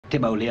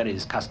Tim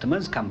O'Leary's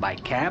customers come by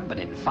cab and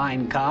in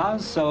fine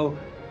cars, so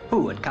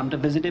who had come to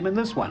visit him in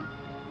this one?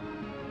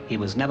 He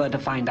was never to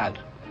find out.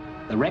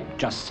 The wreck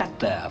just sat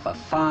there for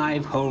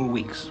 5 whole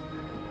weeks.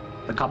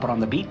 The copper on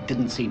the beat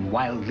didn't seem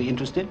wildly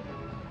interested.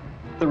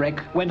 The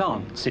wreck went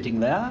on, sitting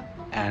there,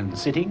 and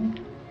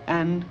sitting,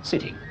 and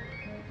sitting.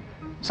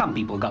 Some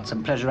people got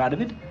some pleasure out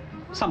of it.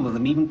 Some of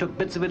them even took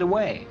bits of it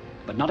away,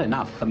 but not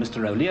enough for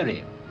Mr.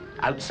 O'Leary.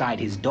 Outside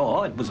his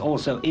door, it was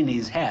also in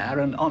his hair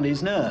and on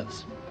his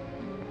nerves.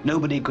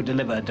 Nobody could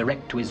deliver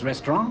direct to his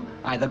restaurant,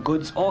 either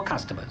goods or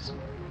customers.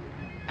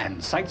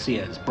 And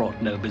sightseers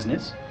brought no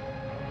business.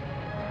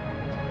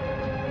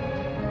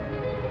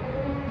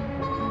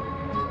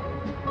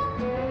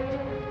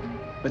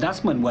 The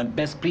dustmen weren't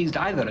best pleased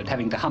either at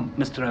having to hump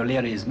Mr.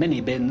 O'Leary's mini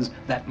bins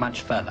that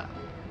much further.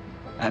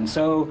 And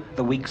so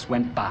the weeks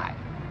went by.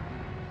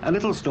 A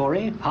little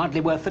story,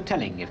 hardly worth the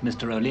telling if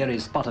Mr.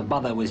 O'Leary's spot of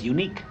bother was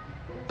unique,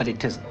 but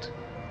it isn't.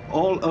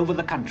 All over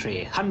the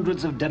country,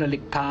 hundreds of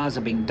derelict cars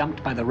are being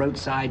dumped by the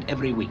roadside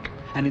every week,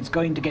 and it's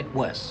going to get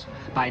worse.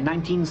 By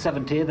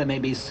 1970, there may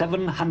be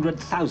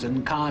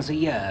 700,000 cars a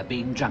year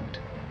being junked.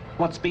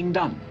 What's being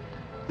done?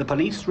 The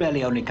police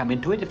really only come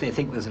into it if they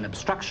think there's an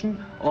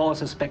obstruction or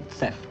suspect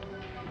theft.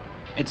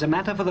 It's a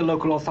matter for the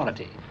local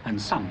authority,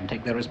 and some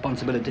take their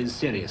responsibilities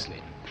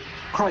seriously.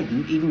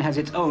 Croydon even has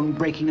its own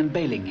breaking and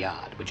bailing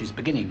yard, which is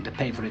beginning to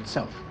pay for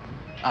itself.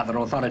 Other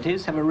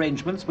authorities have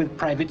arrangements with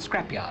private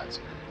scrapyards.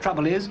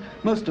 Trouble is,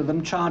 most of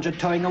them charge a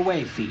towing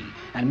away fee,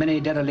 and many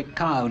derelict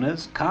car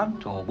owners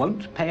can't or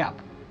won't pay up.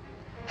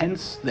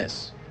 Hence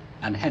this,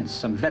 and hence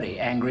some very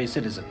angry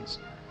citizens.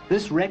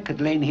 This wreck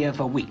had lain here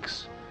for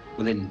weeks.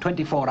 Within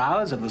 24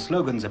 hours of the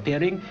slogan's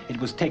appearing, it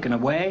was taken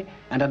away,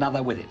 and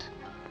another with it.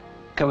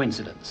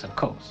 Coincidence, of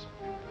course.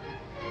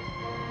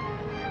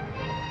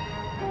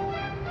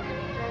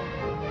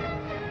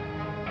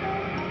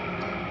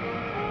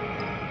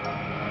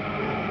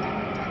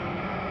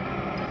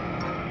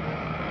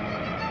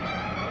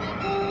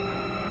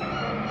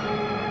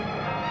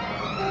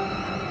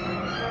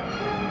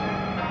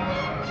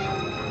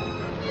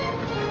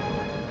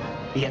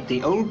 Yet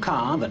the old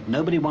car that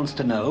nobody wants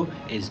to know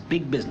is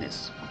big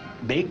business.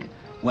 Big?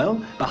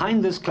 Well,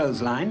 behind this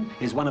clothesline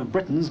is one of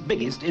Britain's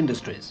biggest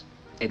industries.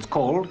 It's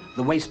called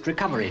the waste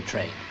recovery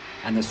trade,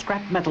 and the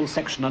scrap metal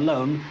section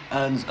alone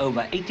earns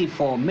over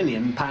 £84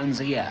 million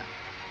a year.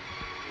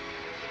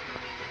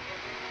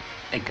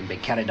 It can be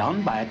carried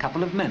on by a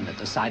couple of men at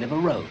the side of a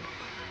road,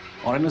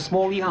 or in a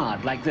small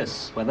yard like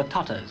this, where the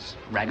totters,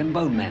 rag and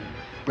bone men,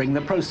 bring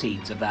the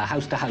proceeds of their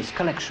house-to-house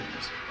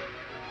collections.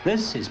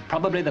 This is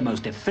probably the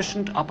most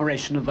efficient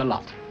operation of the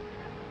lot.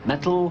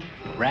 Metal,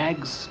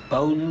 rags,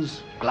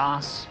 bones,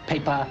 glass,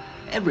 paper,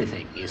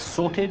 everything is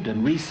sorted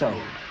and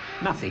resold,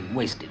 nothing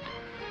wasted.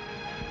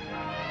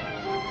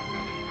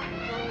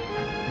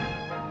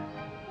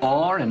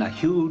 Or in a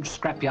huge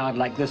scrapyard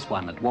like this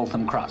one at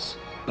Waltham Cross,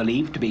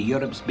 believed to be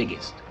Europe's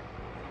biggest.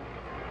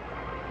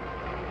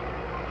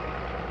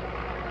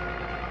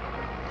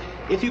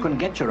 If you can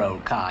get your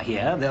old car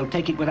here, they'll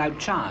take it without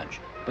charge,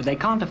 but they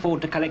can't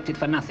afford to collect it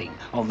for nothing,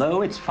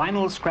 although its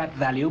final scrap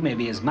value may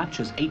be as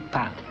much as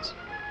 £8.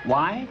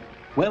 Why?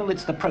 Well,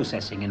 it's the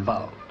processing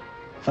involved.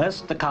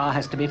 First, the car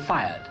has to be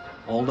fired,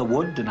 all the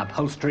wood and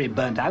upholstery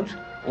burnt out,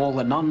 all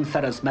the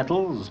non-ferrous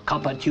metals,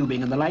 copper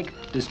tubing and the like,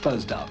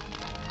 disposed of.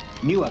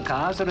 Newer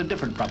cars are a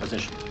different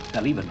proposition.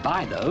 They'll even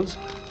buy those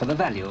for the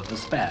value of the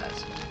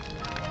spares.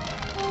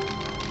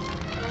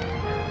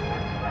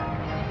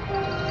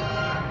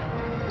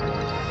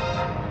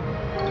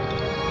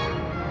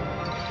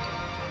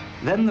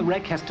 Then the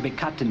wreck has to be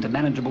cut into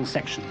manageable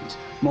sections,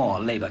 more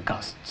labor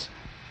costs.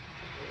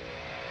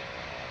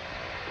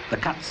 The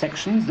cut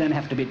sections then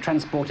have to be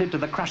transported to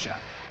the crusher.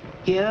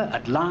 Here,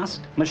 at last,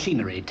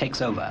 machinery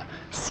takes over,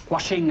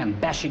 squashing and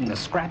bashing the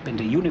scrap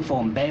into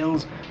uniform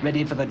bales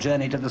ready for the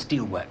journey to the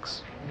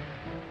steelworks.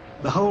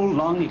 The whole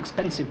long,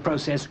 expensive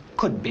process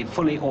could be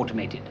fully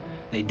automated.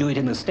 They do it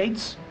in the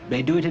States,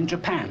 they do it in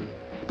Japan,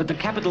 but the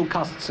capital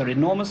costs are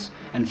enormous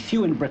and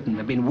few in Britain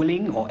have been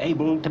willing or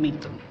able to meet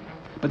them.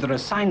 But there are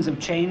signs of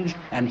change,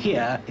 and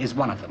here is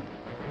one of them.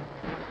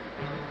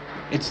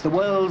 It's the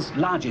world's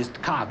largest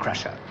car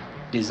crusher,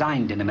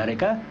 designed in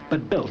America,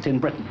 but built in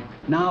Britain,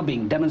 now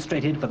being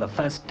demonstrated for the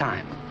first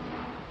time.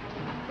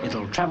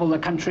 It'll travel the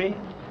country,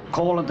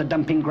 call at the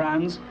dumping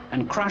grounds,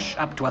 and crush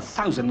up to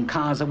 1,000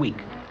 cars a week,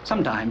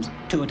 sometimes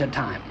 2 at a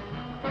time.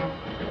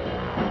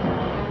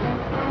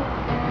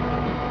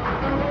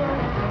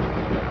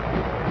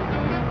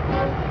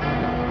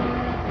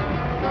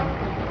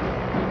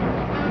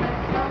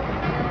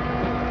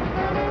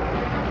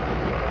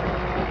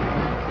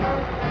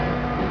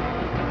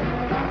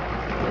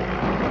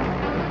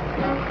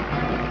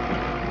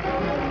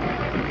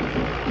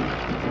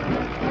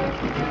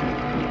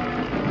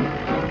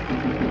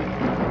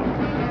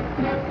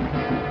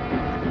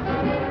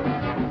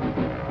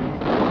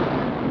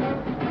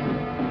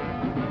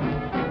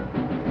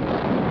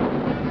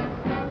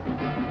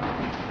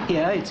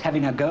 Here it's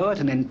having a go at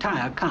an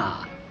entire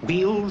car,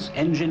 wheels,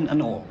 engine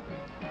and all.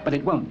 But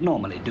it won't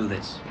normally do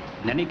this.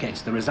 In any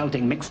case, the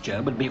resulting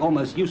mixture would be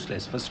almost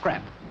useless for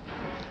scrap.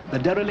 The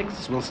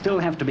derelicts will still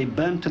have to be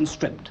burnt and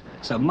stripped,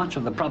 so much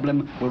of the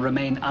problem will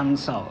remain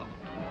unsolved.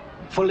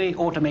 Fully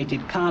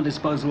automated car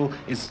disposal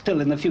is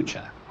still in the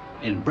future,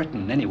 in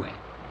Britain anyway.